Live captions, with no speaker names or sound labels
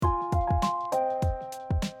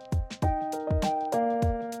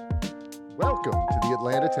Welcome to the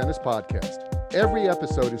Atlanta Tennis Podcast. Every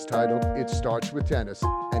episode is titled It Starts with Tennis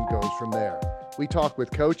and Goes From There. We talk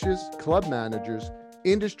with coaches, club managers,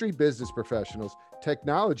 industry business professionals,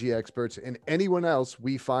 technology experts, and anyone else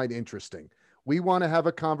we find interesting. We want to have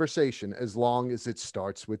a conversation as long as it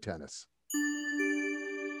starts with tennis.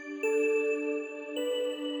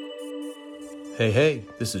 Hey,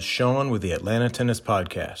 this is Sean with the Atlanta Tennis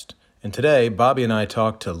Podcast. And today, Bobby and I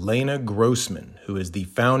talked to Lena Grossman, who is the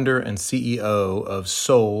founder and CEO of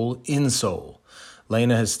Insole.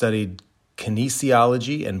 Lena has studied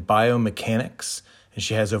kinesiology and biomechanics, and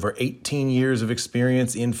she has over 18 years of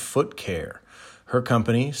experience in foot care. Her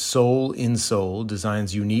company, Insole,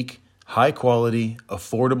 designs unique, high-quality,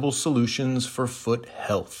 affordable solutions for foot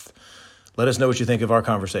health. Let us know what you think of our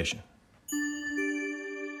conversation.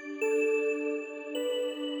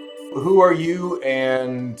 Who are you,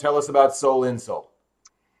 and tell us about Insole?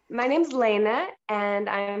 My name's Lena, and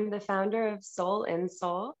I'm the founder of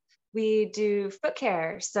Insole. We do foot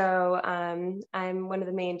care. So I'm one of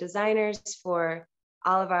the main designers for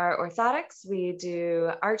all of our orthotics. We do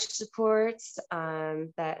arch supports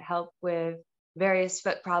that help with various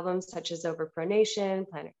foot problems such as overpronation,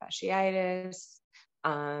 plantar fasciitis,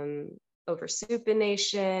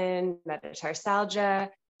 oversupination, metatarsalgia.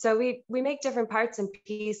 So we make different parts and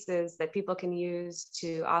pieces that people can use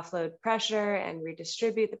to offload pressure and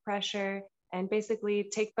redistribute the pressure and basically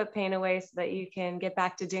take foot pain away so that you can get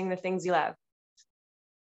back to doing the things you love.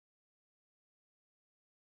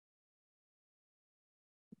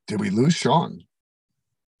 Did we lose Sean?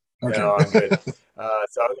 Okay. No, I'm good. So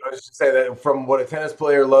I was just saying that from what a tennis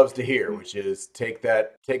player loves to hear, which is take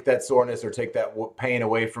that soreness or take that pain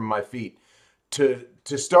away from my feet. To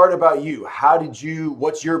start about you,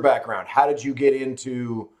 what's your background? How did you get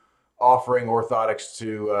into offering orthotics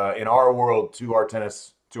to, in our world, to our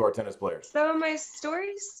tennis players? So my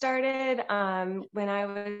story started when I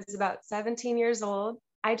was about 17 years old.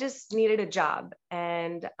 I just needed a job,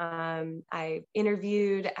 and I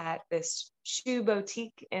interviewed at this shoe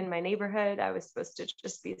boutique in my neighborhood. I was supposed to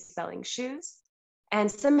just be selling shoes, and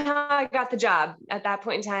somehow I got the job. At that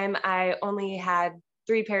point in time, I only had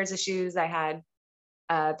 3 pairs of shoes. I had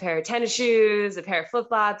a pair of tennis shoes, a pair of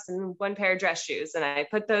flip-flops, and 1 pair of dress shoes. And I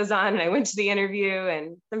put those on and I went to the interview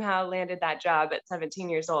and somehow landed that job at 17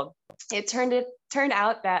 years old. It turned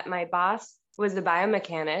out that my boss was a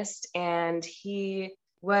biomechanist, and he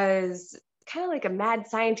was kind of like a mad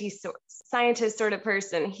scientist sort of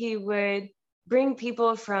person. He would bring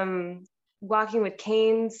people from walking with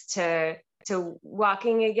canes to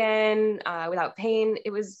walking again without pain.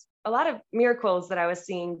 It was a lot of miracles that I was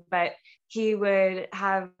seeing, but he would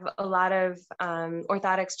have a lot of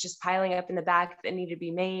orthotics just piling up in the back that needed to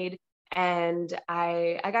be made. And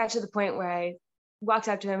I got to the point where I walked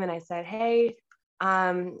up to him and I said, hey,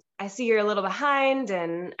 I see you're a little behind,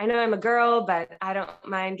 and I know I'm a girl, but I don't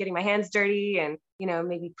mind getting my hands dirty and,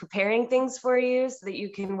 maybe preparing things for you so that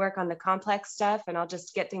you can work on the complex stuff, and I'll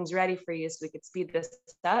just get things ready for you so we could speed this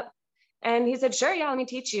up. And he said, sure, yeah, let me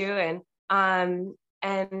teach you.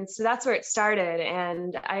 And so that's where it started.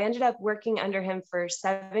 And I ended up working under him for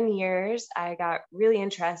 7 years. I got really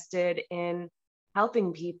interested in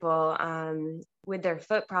helping people with their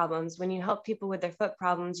foot problems. When you help people with their foot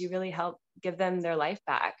problems, you really help give them their life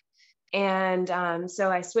back. And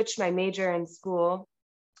so I switched my major in school,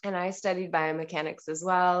 and I studied biomechanics as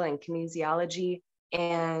well and kinesiology.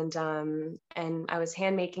 And I was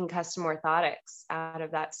hand making custom orthotics out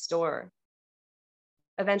of that store.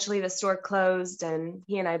 Eventually the store closed, and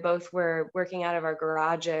he and I both were working out of our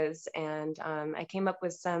garages, and I came up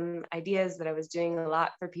with some ideas that I was doing a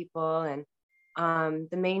lot for people. And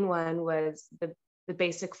the main one was the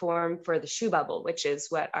basic form for the shoe bubble, which is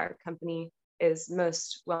what our company is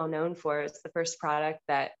most well known for. It's the first product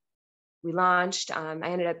that we launched. I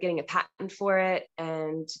ended up getting a patent for it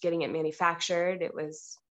and getting it manufactured. It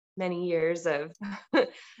was many years of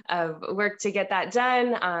work to get that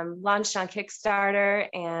done. Launched on Kickstarter,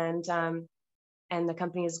 and the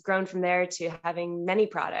company has grown from there to having many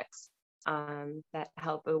products that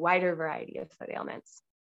help a wider variety of foot ailments.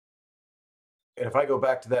 And if I go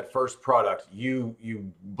back to that first product, you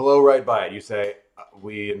blow right by it. You say,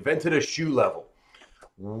 we invented a shoe level.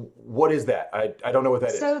 What is that? I don't know what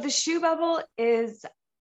that is. So the shoe bubble is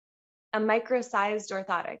a micro-sized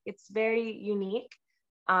orthotic. It's very unique.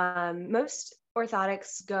 Most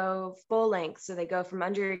orthotics go full length, so they go from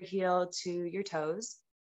under your heel to your toes,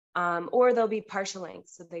 or they'll be partial length,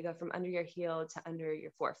 so they go from under your heel to under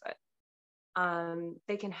your forefoot.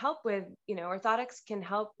 They can help with, orthotics can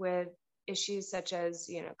help with issues such as,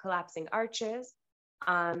 collapsing arches.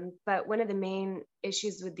 But one of the main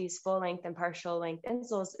issues with these full length and partial length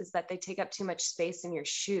insoles is that they take up too much space in your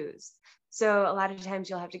shoes. So a lot of times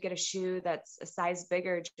you'll have to get a shoe that's a size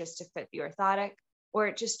bigger just to fit the orthotic, or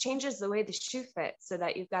it just changes the way the shoe fits so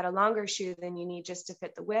that you've got a longer shoe than you need just to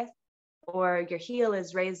fit the width, or your heel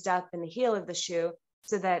is raised up in the heel of the shoe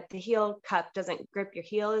so that the heel cup doesn't grip your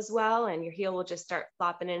heel as well, and your heel will just start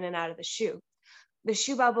flopping in and out of the shoe. The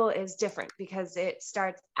shoe bubble is different because it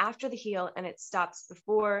starts after the heel and it stops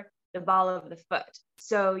before the ball of the foot.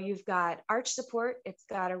 So you've got arch support. It's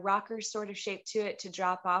got a rocker sort of shape to it to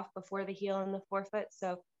drop off before the heel and the forefoot.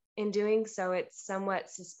 So in doing so, it's somewhat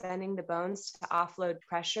suspending the bones to offload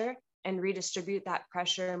pressure and redistribute that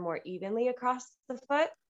pressure more evenly across the foot,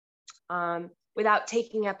 without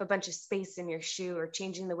taking up a bunch of space in your shoe or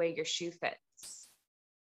changing the way your shoe fits.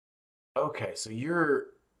 Okay, so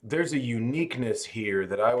there's a uniqueness here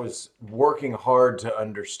that I was working hard to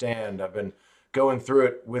understand. I've been going through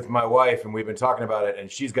it with my wife and we've been talking about it, and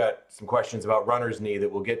she's got some questions about runner's knee that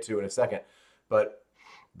we'll get to in a second. But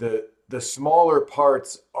the smaller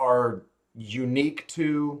parts are unique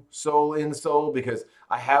to sole insole, because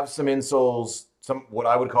I have some insoles, some what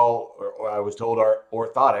I would call, or I was told, are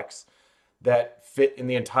orthotics that fit in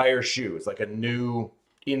the entire shoe. It's like a new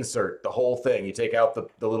insert, the whole thing. You take out the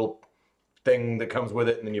little thing that comes with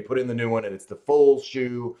it, and then you put in the new one, and it's the full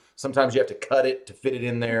shoe. Sometimes you have to cut it to fit it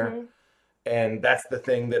in there. Mm-hmm. And that's the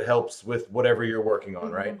thing that helps with whatever you're working on,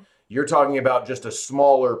 Mm-hmm. right? You're talking about just a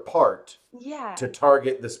smaller part Yeah. to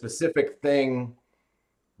target the specific thing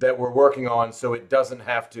that we're working on, so it doesn't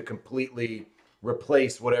have to completely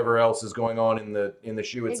replace whatever else is going on in the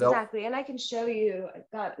shoe itself. Exactly. And I can show you, I've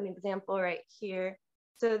got an example right here.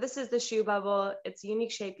 So this is the shoe bubble. It's a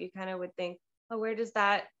unique shape. You kind of would think, oh, where does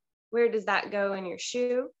that go in your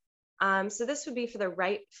shoe? So this would be for the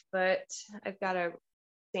right foot. I've got a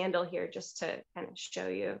sandal here just to kind of show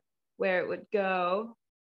you where it would go.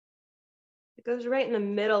 It goes right in the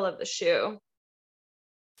middle of the shoe.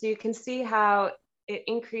 So you can see how it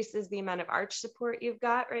increases the amount of arch support you've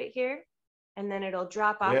got right here. And then it'll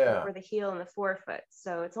drop off before the heel and the forefoot.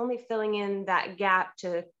 So it's only filling in that gap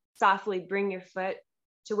to softly bring your foot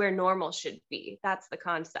to where normal should be. That's the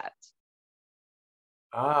concept.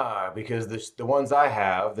 Because the ones I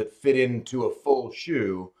have that fit into a full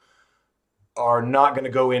shoe are not going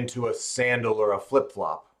to go into a sandal or a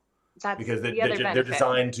flip-flop, That's because they're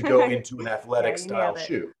designed to go into an athletic Yeah, style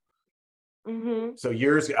shoe. Mm-hmm. So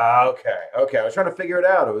yours, okay. I was trying to figure it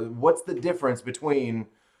out. What's the difference between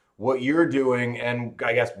what you're doing and,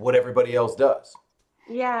 I guess, what everybody else does?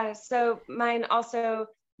 Yeah, so mine also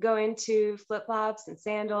go into flip-flops and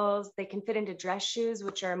sandals. They can fit into dress shoes,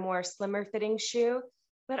 which are a more slimmer fitting shoe,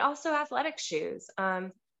 but also athletic shoes.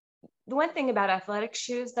 The one thing about athletic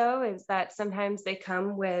shoes, though, is that sometimes they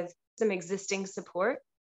come with some existing support.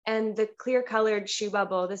 And the clear colored shoe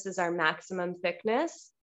bubble, this is our maximum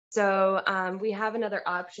thickness. So we have another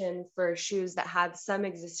option for shoes that have some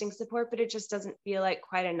existing support, but it just doesn't feel like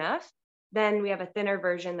quite enough. Then we have a thinner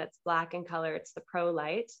version that's black in color. It's the Pro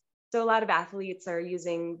Light. So a lot of athletes are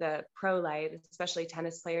using the Pro Light, especially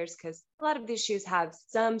tennis players, because a lot of these shoes have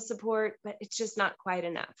some support, but it's just not quite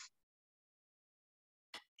enough.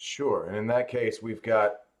 Sure. And in that case, we've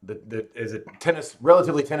got as a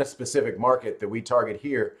relatively tennis specific market that we target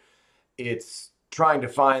here. It's trying to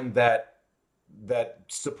find that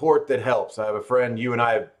support that helps. I have a friend, you and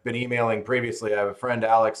I have been emailing previously. I have a friend,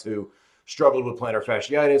 Alex, who struggled with plantar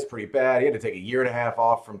fasciitis pretty bad. He had to take a year and a half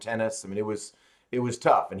off from tennis. I mean, it was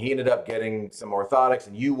tough. And he ended up getting some orthotics,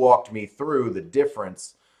 and you walked me through the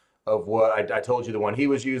difference of what I told you the one he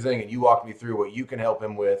was using, and you walked me through what you can help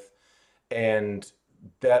him with. And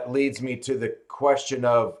that leads me to the question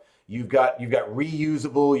of, you've got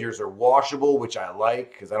reusable, yours are washable, which I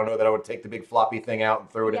like, because I don't know that I would take the big floppy thing out and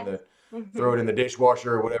throw it in the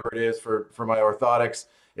dishwasher or whatever it is for my orthotics.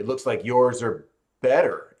 It looks like yours are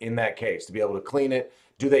better in that case to be able to clean it.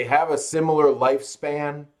 Do they have a similar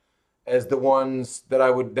lifespan as the ones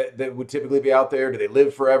that would typically be out there? Do they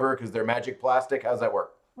live forever because they're magic plastic? How's that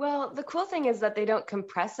work? Well, the cool thing is that they don't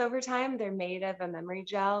compress over time. They're made of a memory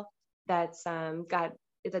gel that's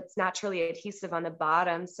naturally adhesive on the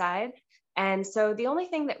bottom side. And so the only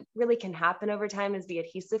thing that really can happen over time is the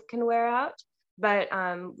adhesive can wear out. But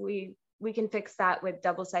we can fix that with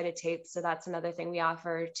double-sided tape. So that's another thing we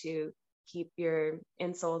offer to keep your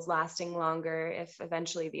insoles lasting longer. If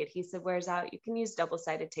eventually the adhesive wears out, you can use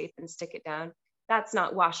double-sided tape and stick it down. That's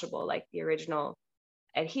not washable like the original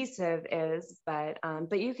adhesive is, but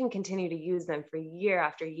you can continue to use them for year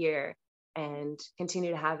after year and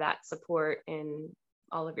continue to have that support in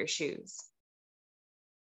all of your shoes.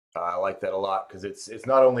 I like that a lot because it's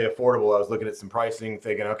not only affordable. I was looking at some pricing,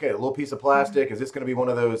 thinking, okay, a little piece of plastic. Is this going to be one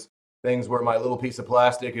of those things where my little piece of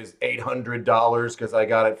plastic is $800 because I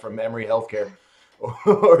got it from Emory Healthcare,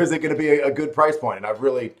 or is it going to be a good price point? And I've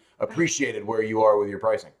really appreciated where you are with your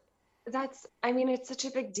pricing. I mean, it's such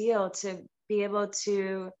a big deal to be able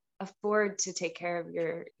to afford to take care of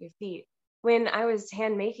your feet. When I was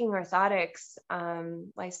hand making orthotics,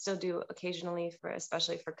 I still do occasionally for,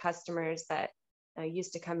 especially for customers that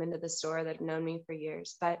used to come into the store that have known me for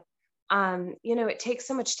years. But, it takes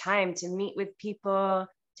so much time to meet with people,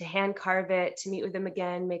 to hand carve it, to meet with them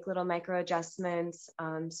again, make little micro adjustments.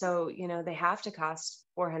 So, they have to cost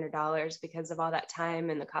 $400 because of all that time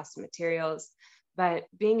and the cost of materials. But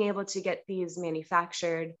being able to get these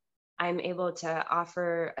manufactured, I'm able to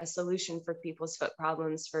offer a solution for people's foot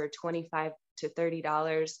problems for $25 to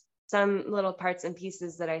 $30. Some little parts and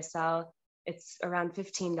pieces that I sell, it's around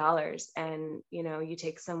 $15. And, you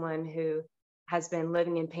take someone who has been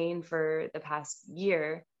living in pain for the past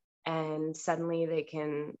year and suddenly they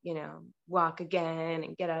can, walk again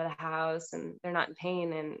and get out of the house and they're not in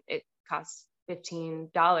pain and it costs $15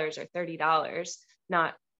 or $30,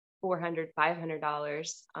 not $400,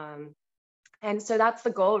 $500. And so that's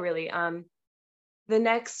the goal, really. The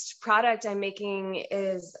next product I'm making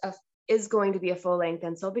is going to be a full length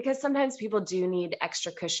insole because sometimes people do need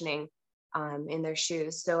extra cushioning in their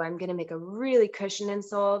shoes. So I'm going to make a really cushioned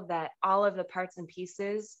insole that all of the parts and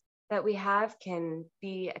pieces that we have can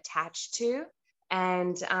be attached to,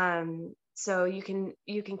 and so you can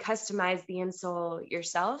customize the insole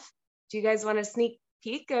yourself. Do you guys want a sneak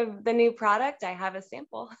peek of the new product? I have a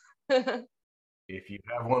sample. If you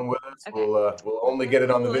have one with us, Okay. we'll only get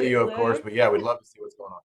it on the Pull it video, of course. loose. But yeah, we'd love to see what's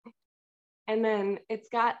going on. And then it's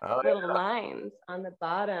got Oh little yeah. lines on the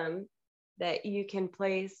bottom that you can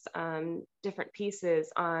place different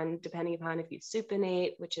pieces on, depending upon if you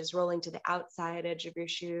supinate, which is rolling to the outside edge of your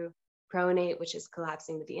shoe, pronate, which is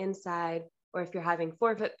collapsing to the inside, or if you're having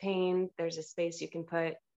forefoot pain, there's a space you can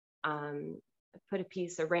put a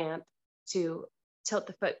piece of ramp to tilt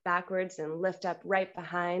the foot backwards and lift up right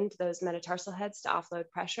behind those metatarsal heads to offload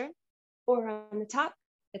pressure. Or on the top,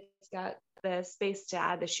 it's got the space to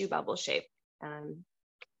add the shoe bubble shape.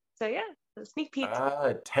 So yeah, so sneak peek.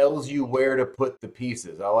 It tells you where to put the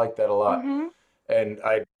pieces. I like that a lot. Mm-hmm. And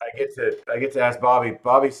I get to ask Bobby.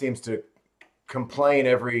 Bobby seems to complain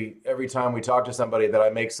every time we talk to somebody that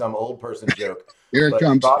I make some old person joke. Here it But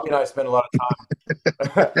comes. Bobby and I spend a lot of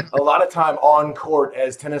time a lot of time on court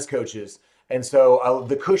as tennis coaches. And so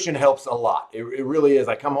the cushion helps a lot. It really is.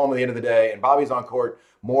 I come home at the end of the day and Bobby's on court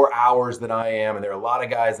more hours than I am. And there are a lot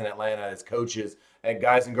of guys in Atlanta as coaches and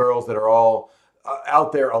guys and girls that are all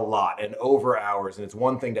out there a lot and over hours. And it's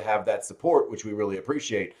one thing to have that support, which we really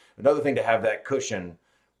appreciate. Another thing to have that cushion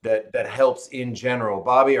that helps in general.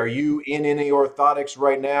 Bobby, are you in any orthotics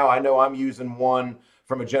right now? I know I'm using one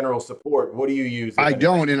from a general support. What do you use, if I anything?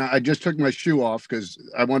 don't, and I just took my shoe off because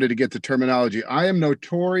I wanted to get the terminology. I am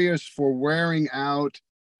notorious for wearing out,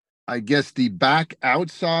 I guess, the back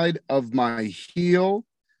outside of my heel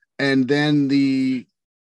and then the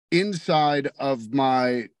inside of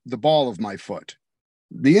the ball of my foot.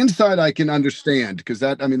 The inside I can understand because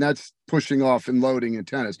that's pushing off and loading in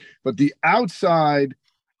tennis, but the outside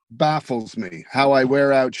baffles me how I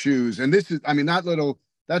wear out shoes. And this is,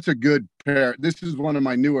 that's a good pair. This is one of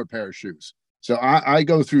my newer pair of shoes. So I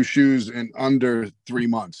go through shoes in under 3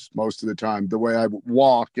 months most of the time, the way I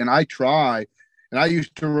walk. And I try, and I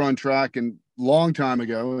used to run track and long time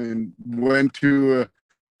ago and went to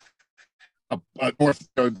the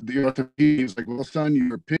orthopedic was like, well, son,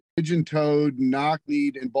 you're pigeon-toed,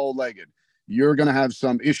 knock-kneed, and bow-legged. You're going to have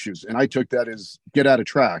some issues. And I took that as get out of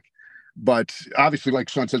track. But obviously, like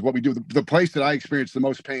Sean says, what we do, the place that I experience the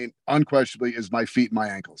most pain, unquestionably, is my feet and my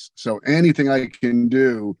ankles. So anything I can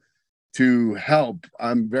do to help,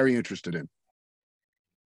 I'm very interested in.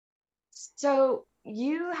 So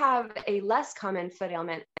you have a less common foot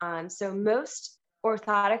ailment. So most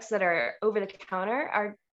orthotics that are over the counter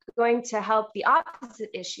are going to help the opposite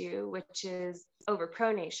issue, which is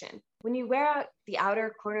overpronation. When you wear out the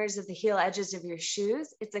outer corners of the heel edges of your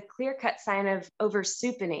shoes, it's a clear-cut sign of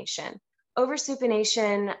oversupination.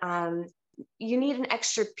 Oversupination, you need an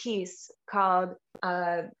extra piece called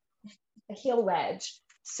a heel wedge.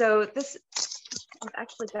 So this, I've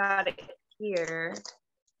actually got it here.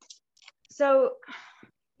 So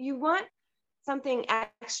you want something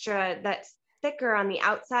extra that's thicker on the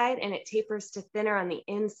outside and it tapers to thinner on the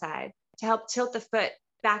inside to help tilt the foot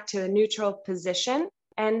back to a neutral position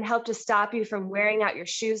and help to stop you from wearing out your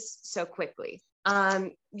shoes so quickly.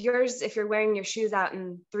 yours, if you're wearing your shoes out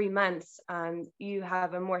in 3 months, you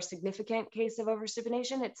have a more significant case of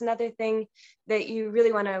oversupination. It's another thing that you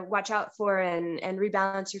really want to watch out for and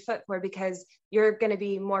rebalance your foot for, because you're going to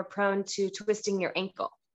be more prone to twisting your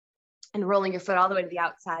ankle and rolling your foot all the way to the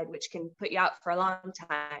outside, which can put you out for a long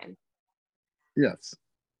time. Yes.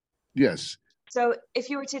 Yes. So if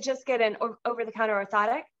you were to just get an over-the-counter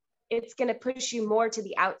orthotic, it's going to push you more to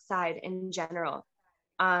the outside in general.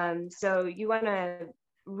 So you want to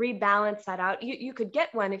rebalance that out. You could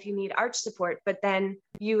get one if you need arch support, but then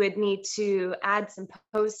you would need to add some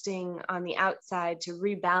posting on the outside to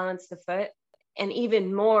rebalance the foot, and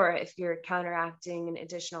even more if you're counteracting an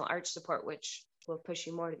additional arch support, which will push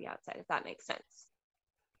you more to the outside, if that makes sense.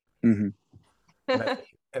 Mm-hmm.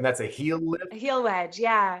 And that's a heel lift? A heel wedge,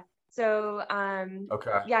 yeah. So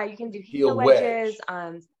okay. Yeah, you can do heel wedges.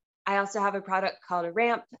 I also have a product called a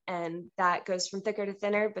ramp, and that goes from thicker to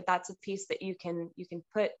thinner, but that's a piece that you can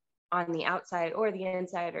put on the outside or the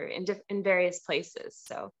inside, or in various places.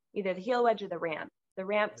 So either the heel wedge or the ramp. The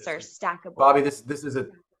ramps are stackable. Bobby, this is a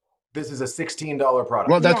 $16 product.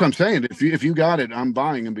 Well, that's what I'm saying. If you got it, I'm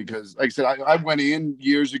buying them, because, like I said, I went in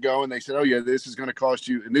years ago and they said, oh yeah, this is going to cost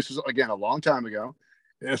you, and this was again a long time ago,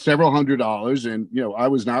 several $100s, and I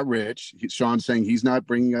was not rich. Sean's saying he's not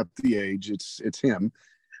bringing up the age; it's him.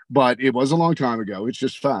 But it was a long time ago. It's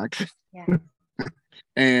just fact. Yeah.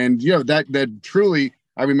 And that truly,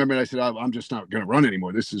 I remember, I said, I'm just not going to run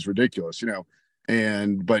anymore. This is ridiculous,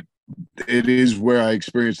 but it is where I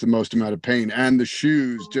experienced the most amount of pain. And the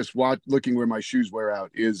shoes, just looking where my shoes wear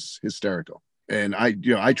out is hysterical. And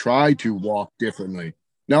I try to walk differently.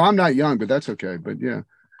 No, I'm not young, but that's okay. But yeah.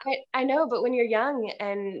 I know, but when you're young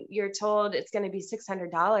and you're told it's going to be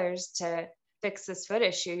 $600 to fix this foot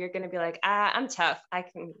issue, you're going to be like, I'm tough. I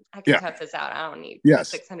can tough this out. I don't need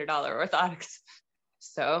 $600 orthotics.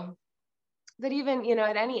 So, but even,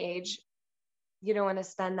 at any age, you don't want to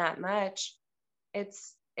spend that much.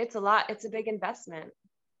 It's a lot. It's a big investment.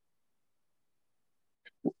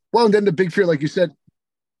 Well, and then the big fear, like you said,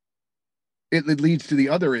 it leads to the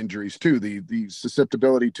other injuries too, the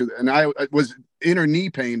susceptibility to, and inner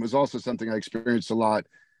knee pain was also something I experienced a lot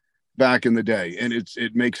back in the day. And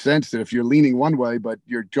it makes sense that if you're leaning one way but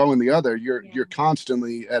you're going the other, you're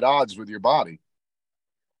constantly at odds with your body.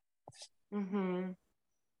 Mm-hmm.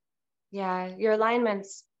 Yeah, your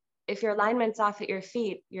alignments, if your alignment's off at your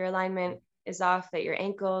feet, your alignment is off at your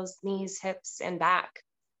ankles, knees, hips, and back.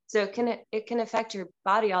 So it can affect your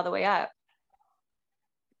body all the way up.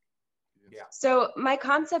 Yeah. So my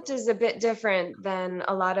concept is a bit different than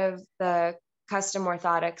a lot of the custom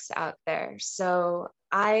orthotics out there. So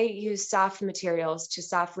I use soft materials to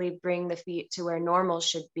softly bring the feet to where normal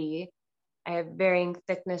should be. I have varying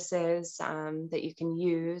thicknesses that you can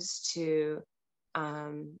use to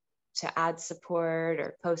add support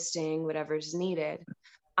or posting, whatever's needed.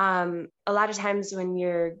 A lot of times when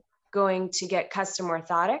you're going to get custom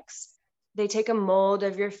orthotics, they take a mold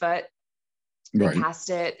of your foot, they cast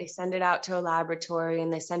it, they send it out to a laboratory,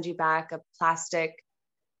 and they send you back a plastic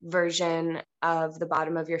version of the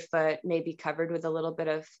bottom of your foot, maybe covered with a little bit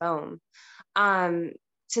of foam.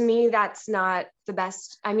 To me, that's not the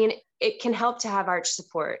best. I mean, it can help to have arch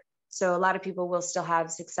support. So a lot of people will still have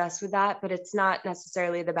success with that, but it's not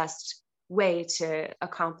necessarily the best way to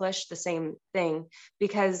accomplish the same thing,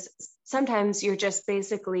 because sometimes you're just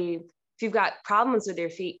basically, if you've got problems with your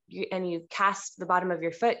feet and you cast the bottom of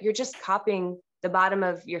your foot, you're just copying the bottom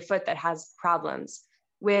of your foot that has problems.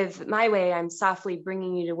 With my way, I'm softly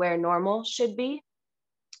bringing you to where normal should be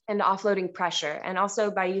and offloading pressure. And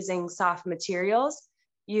also by using soft materials,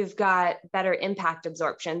 you've got better impact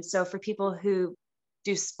absorption. So for people who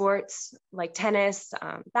do sports like tennis,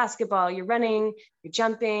 basketball, you're running, you're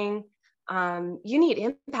jumping, you need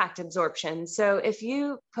impact absorption. So if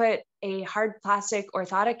you put a hard plastic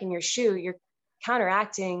orthotic in your shoe, you're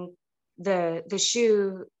counteracting the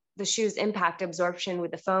shoe's impact absorption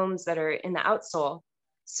with the foams that are in the outsole.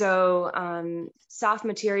 So soft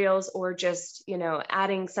materials, or just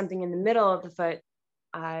adding something in the middle of the foot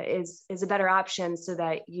is a better option, so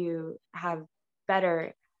that you have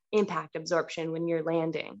better impact absorption when you're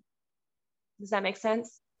landing. Does that make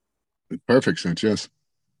sense? Perfect sense, yes.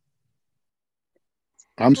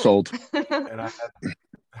 I'm sold. And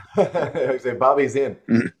I say Bobby's in.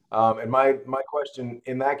 And my question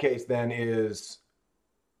in that case then is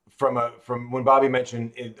from when Bobby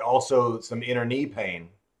mentioned it, also some inner knee pain.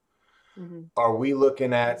 Mm-hmm. Are we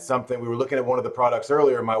looking at something? We were looking at one of the products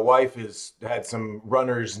earlier. My wife had some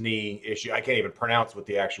runner's knee issue. I can't even pronounce what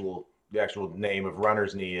the actual name of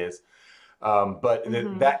runner's knee is. But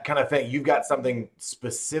that kind of thing, you've got something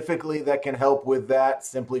specifically that can help with that,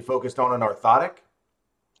 simply focused on an orthotic?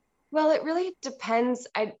 Well, it really depends.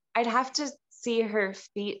 I'd have to see her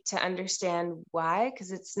feet to understand why,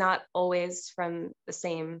 because it's not always from the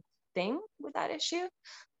same thing with that issue.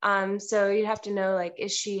 So you'd have to know, like,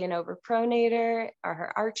 is she an overpronator? Are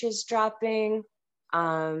her arches dropping?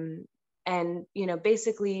 And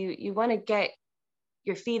basically you want to get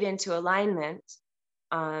your feet into alignment,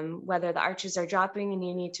 whether the arches are dropping and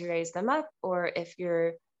you need to raise them up, or if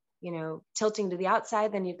you're tilting to the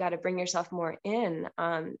outside, then you've got to bring yourself more in.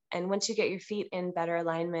 And once you get your feet in better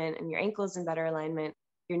alignment and your ankles in better alignment,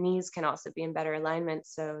 your knees can also be in better alignment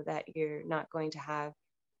so that you're not going to have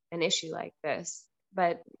an issue like this.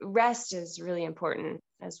 But rest is really important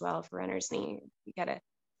as well for runner's knee. You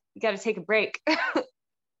gotta take a break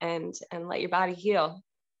and let your body heal.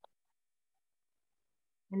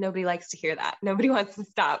 And nobody likes to hear that. Nobody wants to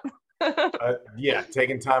stop. Yeah,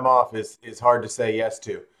 taking time off is hard to say yes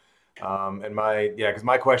to. Because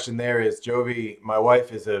my question there is, Jovi, my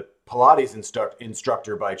wife is a Pilates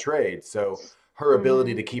instructor by trade, so her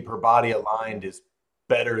ability to keep her body aligned is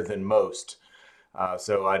better than most.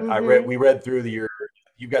 We read through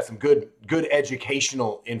you've got some good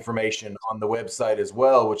educational information on the website as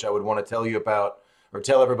well, which I would want to tell you about, or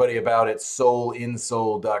tell everybody about. It's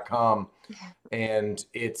soleinsole.com. And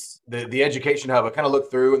it's the education hub. I kind of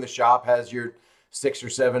looked through, and the shop has your 6 or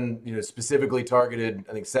 7, specifically targeted,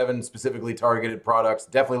 I think 7 specifically targeted products.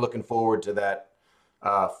 Definitely looking forward to that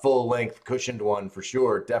full length cushioned one for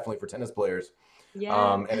sure. Definitely for tennis players.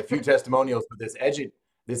 Yeah. And a few testimonials, but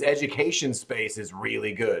this education space is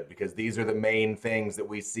really good because these are the main things that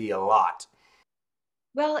we see a lot.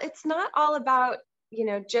 Well, it's not all about,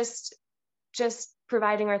 just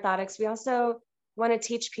providing orthotics. We also want to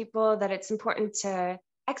teach people that it's important to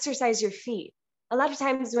exercise your feet. A lot of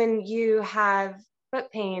times when you have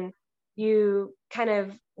foot pain, you kind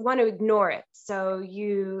of want to ignore it. So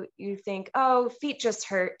you think, oh, feet just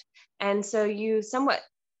hurt. And so you somewhat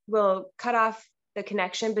will cut off the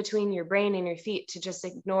connection between your brain and your feet to just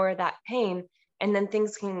ignore that pain. And then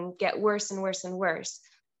things can get worse and worse and worse.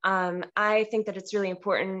 I think that it's really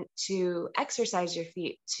important to exercise your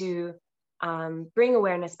feet, to bring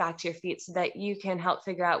awareness back to your feet so that you can help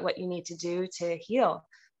figure out what you need to do to heal.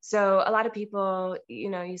 So a lot of people,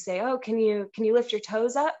 you say, oh, can you lift your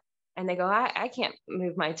toes up? And they go, I can't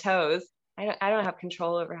move my toes. I don't have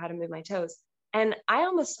control over how to move my toes. And I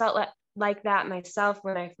almost felt like that myself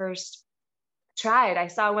when I first tried. I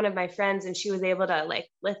saw one of my friends and she was able to like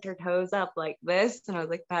lift her toes up like this. And I was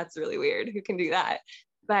like, that's really weird. Who can do that?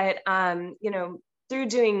 But, through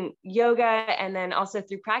doing yoga and then also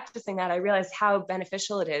through practicing that, I realized how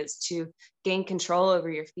beneficial it is to gain control over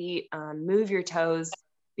your feet, move your toes,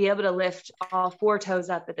 be able to lift all 4 toes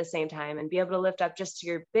up at the same time and be able to lift up just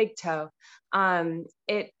your big toe.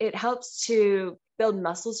 It helps to build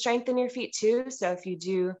muscle strength in your feet too. So if you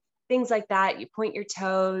do things like that, you point your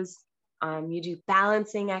toes, you do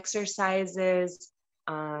balancing exercises,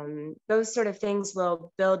 those sort of things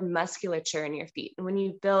will build musculature in your feet. And when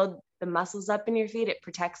you build the muscles up in your feet, it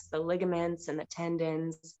protects the ligaments and the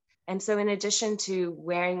tendons. And so in addition to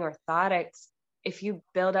wearing orthotics, if you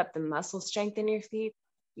build up the muscle strength in your feet,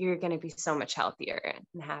 you're going to be so much healthier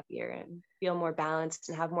and happier and feel more balanced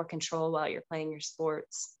and have more control while you're playing your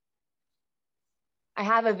sports. I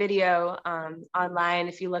have a video online.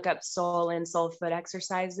 If you look up Sole Insole foot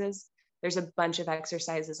exercises, there's a bunch of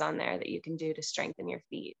exercises on there that you can do to strengthen your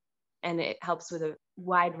feet. And it helps with a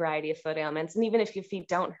wide variety of foot ailments. And even if your feet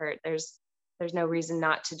don't hurt, there's no reason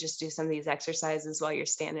not to just do some of these exercises while you're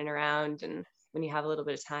standing around and when you have a little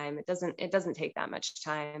bit of time. It doesn't take that much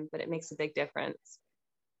time, but it makes a big difference.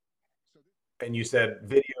 And you said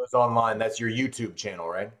videos online. That's your YouTube channel,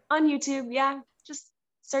 right? On YouTube, yeah. Just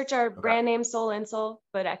search our brand name Sole Insole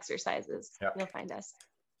foot exercises. Yep. You'll find us.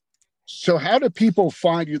 So how do people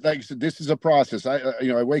find you? Like you said, this is a process. I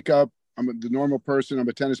wake up, I'm the normal person. I'm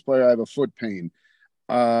a tennis player. I have a foot pain.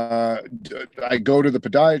 I go to the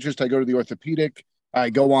podiatrist. I go to the orthopedic. I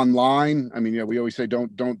go online. I mean, we always say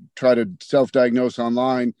don't try to self-diagnose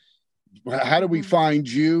online. How do we find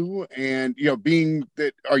you? And being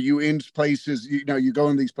that, are you in places? You go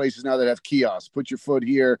in these places now that have kiosks. Put your foot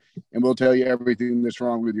here, and we'll tell you everything that's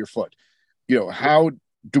wrong with your foot. How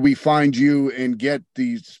do we find you and get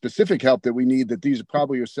the specific help that we need? That these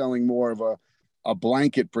probably are selling more of a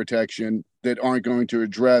blanket protection that aren't going to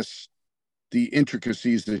address the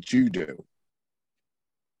intricacies that you do.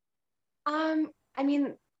 I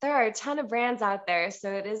mean, there are a ton of brands out there,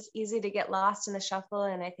 so it is easy to get lost in the shuffle.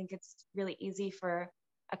 And I think it's really easy for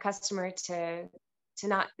a customer to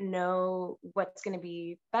not know what's going to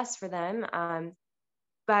be best for them.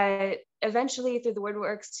 But eventually through the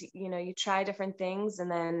woodworks, you try different things,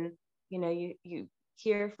 and then, you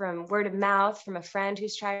hear from word of mouth from a friend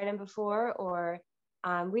who's tried them before, or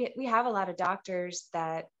we have a lot of doctors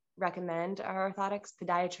that recommend our orthotics,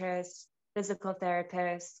 podiatrists, physical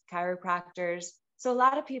therapists, chiropractors. So a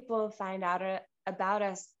lot of people find out about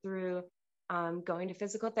us through going to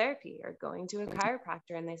physical therapy or going to a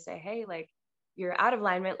chiropractor, and they say, hey, like, you're out of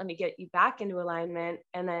alignment, let me get you back into alignment,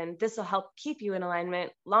 and then this will help keep you in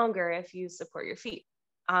alignment longer if you support your feet.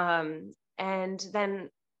 And then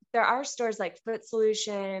there are stores like Foot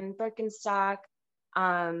Solution, Birkenstock,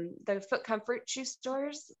 the Foot Comfort shoe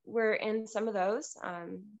stores. We're in some of those, a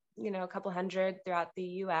couple hundred throughout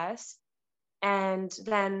the US. And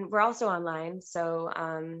then we're also online. So,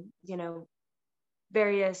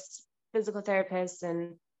 various physical therapists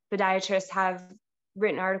and podiatrists have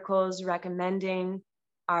written articles recommending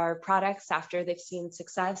our products after they've seen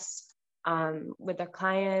success with their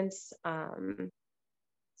clients.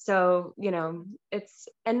 So, it's,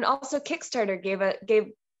 and also Kickstarter gave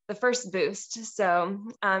the first boost. So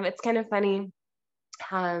it's kind of funny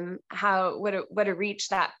what a reach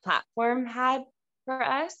that platform had for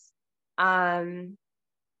us.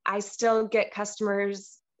 I still get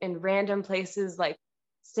customers in random places like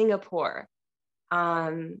Singapore.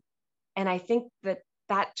 And I think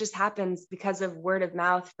that just happens because of word of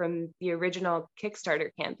mouth from the original Kickstarter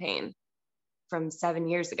campaign from 7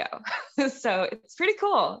 years ago. So it's pretty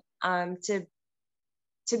cool to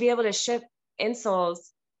be able to ship insoles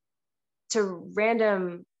to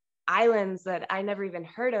random islands that I never even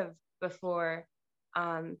heard of before.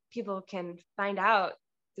 People can find out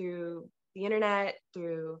through the internet,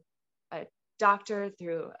 through a doctor,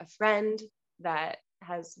 through a friend that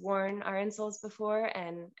has worn our insoles before,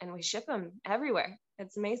 and we ship them everywhere.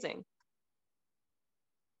 It's amazing.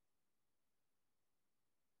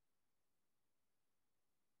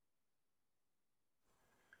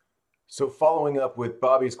 So following up with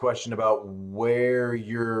Bobby's question about where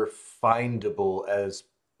you're findable as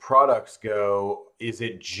products go, is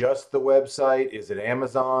it just the website? Is it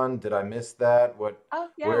Amazon? Did I miss that? Oh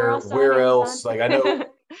yeah, we're also on where Amazon. else? Like I know.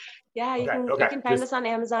 Yeah, you can find us on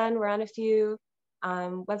Amazon. We're on a few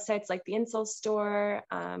websites like the Insole store.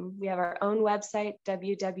 We have our own website,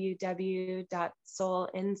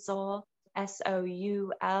 www.soulInsole,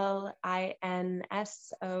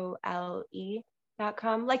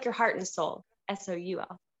 SOULINSOLE.com, like your heart and soul,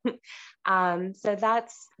 SOUL. So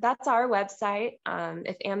that's our website.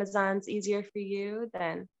 If Amazon's easier for you,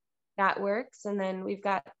 then that works. And then we've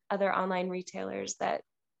got other online retailers that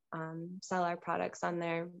sell our products on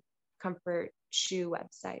their comfort shoe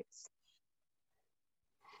websites.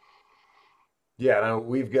 Yeah, no,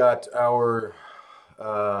 we've got our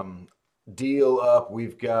deal up.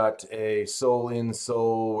 We've got a Soul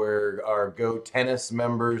Insole where our Go Tennis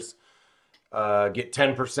members get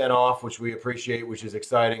 10% off, which we appreciate, which is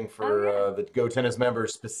exciting for the Go Tennis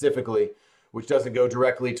members specifically, which doesn't go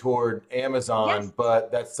directly toward Amazon, Yes.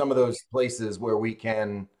 but that's some of those places where we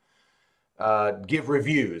can give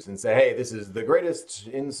reviews and say, hey, this is the greatest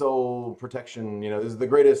insole protection, this is the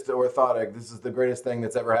greatest orthotic, this is the greatest thing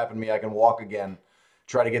that's ever happened to me, I can walk again.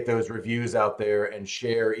 Try to get those reviews out there and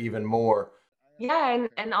share even more. Yeah,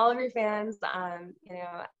 and all of your fans, I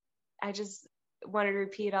just wanted to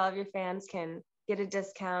repeat, all of your fans can get a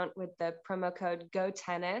discount with the promo code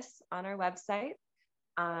GoTennis on our website.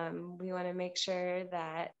 We want to make sure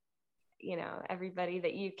that, everybody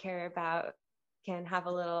that you care about can have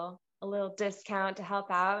a little discount to help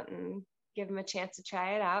out and give them a chance to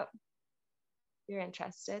try it out if you're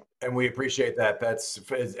interested. And we appreciate that. That's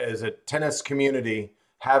as a tennis community,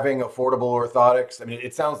 having affordable orthotics. I mean,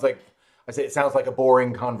 it sounds like it sounds like a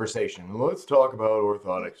boring conversation. Let's talk about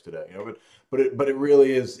orthotics today, but it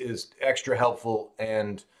really is extra helpful.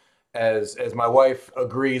 And as my wife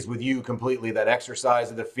agrees with you completely, that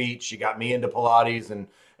exercise of the feet, she got me into Pilates. And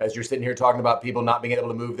as you're sitting here talking about people not being able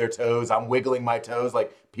to move their toes, I'm wiggling my toes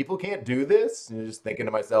like people can't do this. And just thinking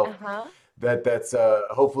to myself, that's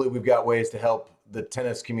hopefully we've got ways to help the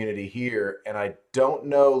tennis community here. And I don't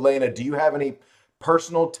know, Lena, do you have any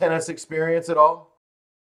personal tennis experience at all?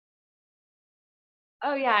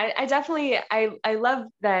 Oh yeah, I definitely, I love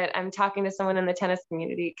that I'm talking to someone in the tennis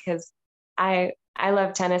community, because I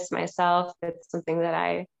love tennis myself. It's something that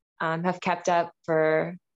I have kept up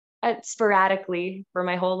for sporadically for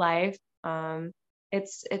my whole life.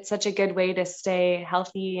 It's such a good way to stay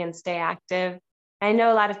healthy and stay active. I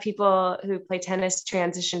know a lot of people who play tennis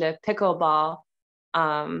transition to pickleball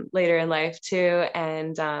later in life too,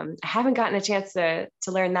 and I haven't gotten a chance to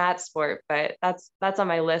learn that sport, but that's on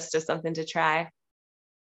my list of something to try.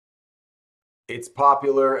 It's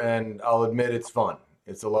popular, and I'll admit it's fun.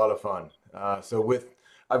 It's a lot of fun. So with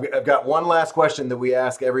I've got one last question that we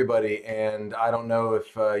ask everybody, and I don't know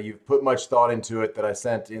if you've put much thought into it that I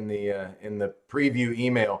sent in the preview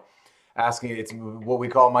email, asking it's what we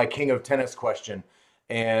call my king of tennis question.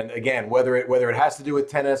 And again, whether it has to do with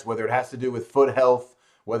tennis, whether it has to do with foot health,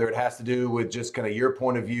 whether it has to do with just kind of your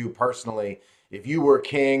point of view personally, if you were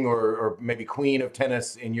king or maybe queen of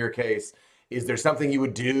tennis in your case, is there something you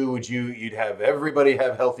would do? You'd have everybody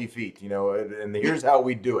have healthy feet, and here's how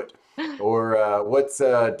we do it. Or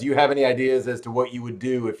do you have any ideas as to what you would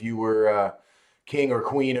do if you were king or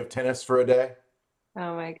queen of tennis for a day?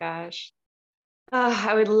 Oh my gosh.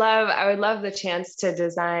 I would love the chance to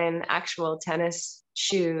design actual tennis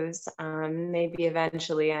shoes. Maybe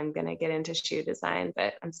eventually I'm going to get into shoe design,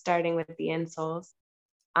 but I'm starting with the insoles.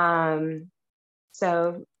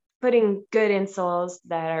 So putting good insoles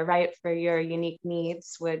that are right for your unique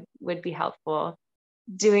needs would be helpful.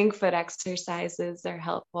 Doing foot exercises are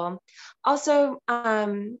helpful. Also,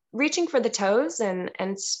 reaching for the toes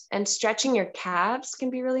and stretching your calves can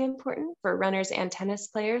be really important for runners and tennis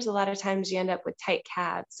players. A lot of times you end up with tight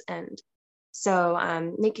calves, and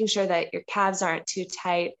so making sure that your calves aren't too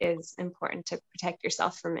tight is important to protect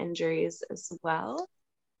yourself from injuries as well.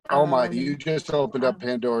 Oh my, you just opened up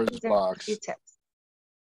Pandora's These are a few box. tips.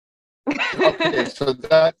 Okay, so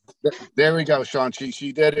there we go, Sean.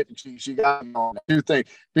 She did it. She got me on two things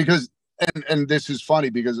because and this is funny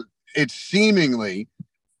because it's seemingly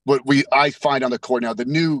what I find on the court now, the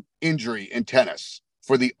new injury in tennis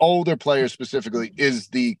for the older players specifically is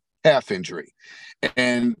the calf injury.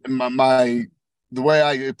 And the way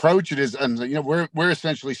I approach it is, we're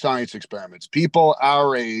essentially science experiments. People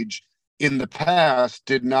our age in the past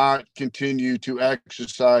did not continue to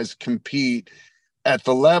exercise, compete at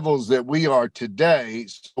the levels that we are today.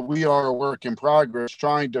 So we are a work in progress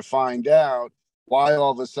trying to find out why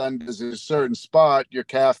all of a sudden there's a certain spot your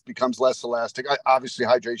calf becomes less elastic. Obviously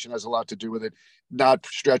hydration has a lot to do with it, not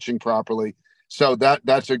stretching properly. So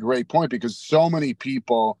that's a great point because so many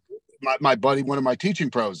people, my buddy, one of my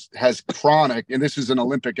teaching pros, has chronic, and this is an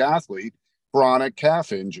Olympic athlete, chronic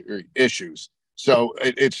calf injury issues. So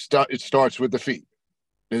it starts with the feet.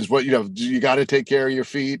 Is what you got to take care of your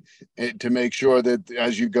feet to make sure that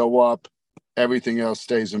as you go up, everything else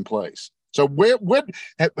stays in place. So what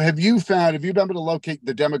have you found? Have you been able to locate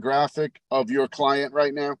the demographic of your client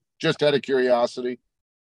right now? Just out of curiosity.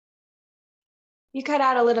 You cut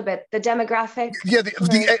out a little bit. The demographic. Yeah,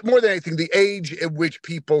 the more than anything, the age at which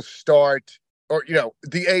people start, or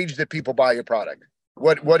the age that people buy your product.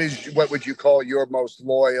 What would you call your most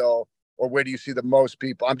loyal, or where do you see the most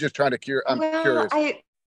people? I'm just trying to I'm curious.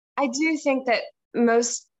 I do think that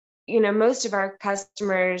most of our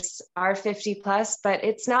customers are 50 plus, but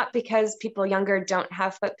it's not because people younger don't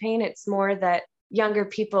have foot pain. It's more that younger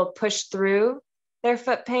people push through their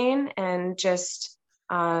foot pain and just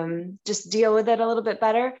deal with it a little bit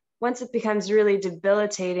better. Once it becomes really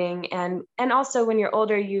debilitating, and also when you're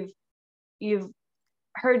older, you've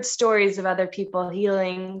heard stories of other people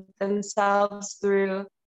healing themselves through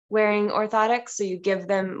wearing orthotics, so you give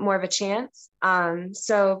them more of a chance.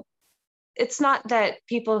 So it's not that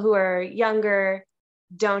people who are younger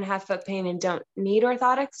don't have foot pain and don't need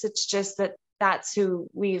orthotics. It's just that that's who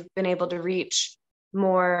we've been able to reach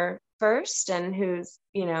more first, and who's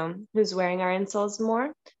wearing our insoles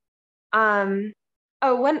more. I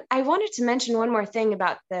wanted to mention one more thing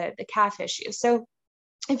about the calf issue. So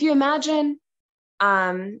if you imagine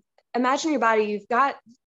your body, you've got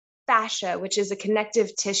fascia, which is a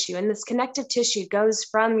connective tissue. And this connective tissue goes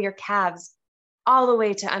from your calves all the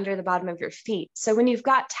way to under the bottom of your feet. So when you've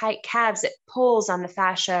got tight calves, it pulls on the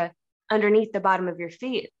fascia underneath the bottom of your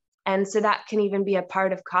feet. And so that can even be a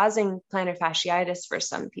part of causing plantar fasciitis for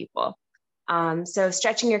some people. So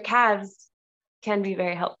stretching your calves can be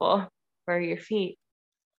very helpful for your feet.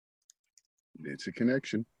 It's a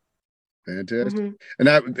connection. Fantastic. Mm-hmm.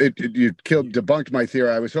 And you debunked my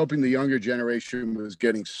theory. I was hoping the younger generation was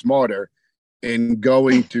getting smarter in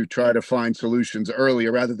going to try to find solutions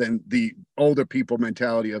earlier rather than the older people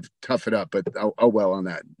mentality of tough it up. But oh well on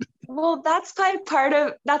that. Well, that's why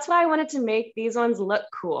I wanted to make these ones look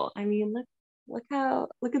cool. I mean, look at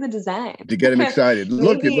the design. To get them excited. It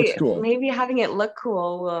looks cool. Maybe having it look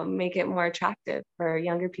cool will make it more attractive for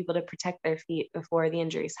younger people to protect their feet before the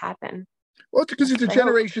injuries happen. Well, it's because it's a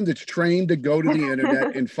generation that's trained to go to the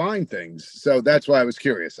internet and find things. So that's why I was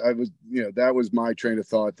curious. That was my train of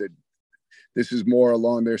thought, that this is more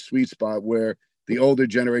along their sweet spot where the older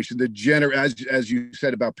generation, as you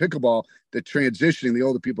said about pickleball, the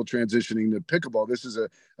older people transitioning to pickleball, this is a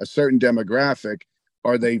certain demographic.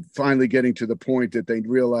 Are they finally getting to the point that they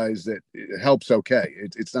realize that help's okay?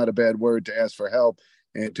 It's not a bad word to ask for help.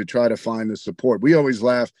 and to try to find the support. We always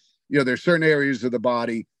laugh, there's certain areas of the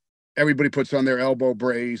body everybody puts on their elbow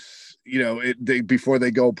brace, before they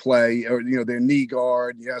go play, or their knee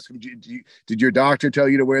guard. You ask them, did your doctor tell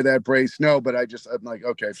you to wear that brace? No, but I'm like,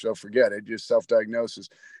 okay, so forget it, just self-diagnosis.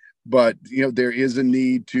 But there is a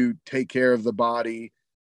need to take care of the body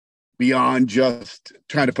beyond just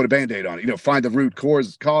trying to put a band-aid on it. Find the root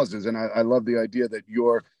causes. And I love the idea that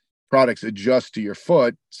your products adjust to your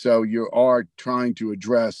foot, so you are trying to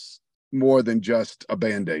address more than just a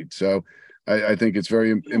band-aid. So I think it's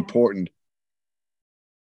very important.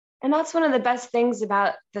 And that's one of the best things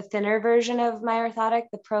about the thinner version of my orthotic,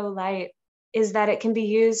 the Pro Light, is that it can be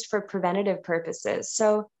used for preventative purposes.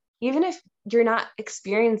 So even if you're not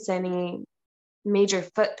experiencing any major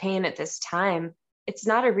foot pain at this time, it's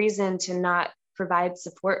not a reason to not provide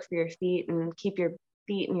support for your feet and keep your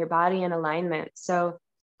feet and your body in alignment. So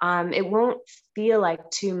it won't feel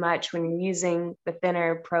like too much when you're using the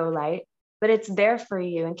thinner Pro Light, but it's there for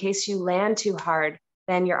you in case you land too hard,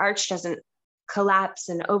 then your arch doesn't collapse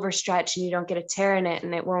and overstretch and you don't get a tear in it,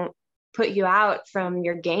 and it won't put you out from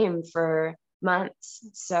your game for months.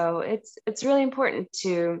 So it's really important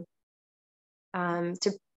to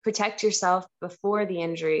protect yourself before the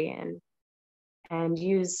injury and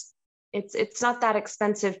use it's not that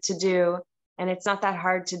expensive to do, and it's not that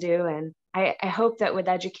hard to do. And I hope that with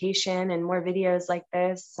education and more videos like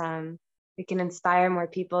this, we can inspire more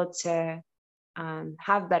people to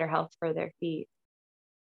have better health for their feet.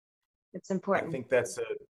 It's important.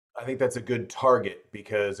 I think that's a good target,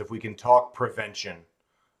 because if we can talk prevention,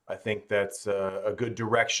 I think that's a good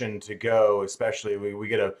direction to go. Especially we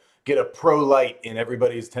get a Pro Light in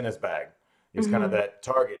everybody's tennis bag. It's kind of that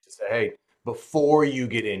target to say, hey, before you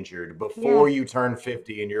get injured, before you turn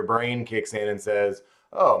 50 and your brain kicks in and says,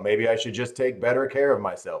 oh, maybe I should just take better care of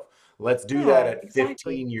myself. Let's do that at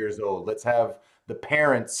 15 years old. Let's have the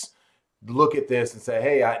parents look at this and say,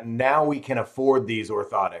 hey, now we can afford these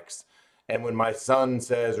orthotics. And when my son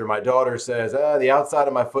says, or my daughter says, the outside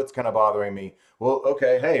of my foot's kind of bothering me. Well,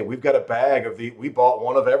 okay, hey, we've got a bag we bought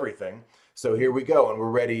one of everything. So here we go. And we're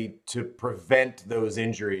ready to prevent those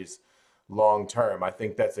injuries long term. I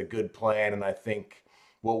think that's a good plan. And I think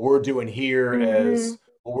what we're doing here as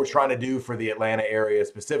what we're trying to do for the Atlanta area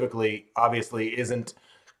specifically, obviously isn't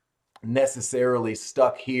necessarily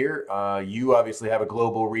stuck here. You obviously have a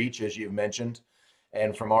global reach, as you've mentioned.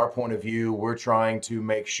 And from our point of view, we're trying to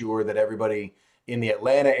make sure that everybody in the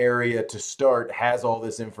Atlanta area to start has all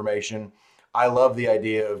this information. I love the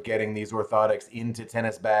idea of getting these orthotics into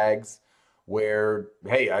tennis bags where,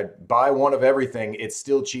 hey, I buy one of everything. It's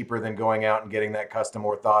still cheaper than going out and getting that custom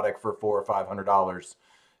orthotic for $400 or $500.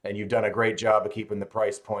 And you've done a great job of keeping the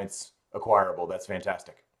price points acquirable. That's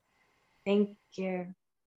fantastic. Thank you.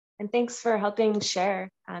 And thanks for helping share.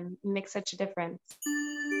 You make such a difference.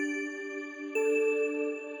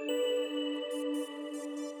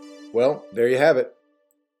 Well, there you have it.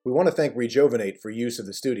 We want to thank Rejuvenate for use of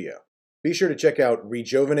the studio. Be sure to check out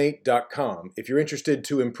rejuvenate.com if you're interested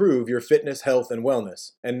to improve your fitness, health, and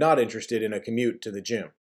wellness, and not interested in a commute to the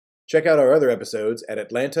gym. Check out our other episodes at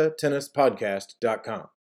atlantatennispodcast.com.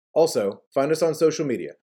 Also, find us on social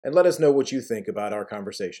media and let us know what you think about our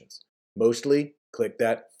conversations. Mostly, click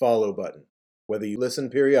that follow button. Whether you listen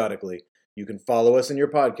periodically, you can follow us in your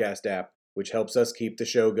podcast app, which helps us keep the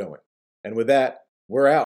show going. And with that, we're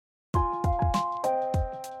out.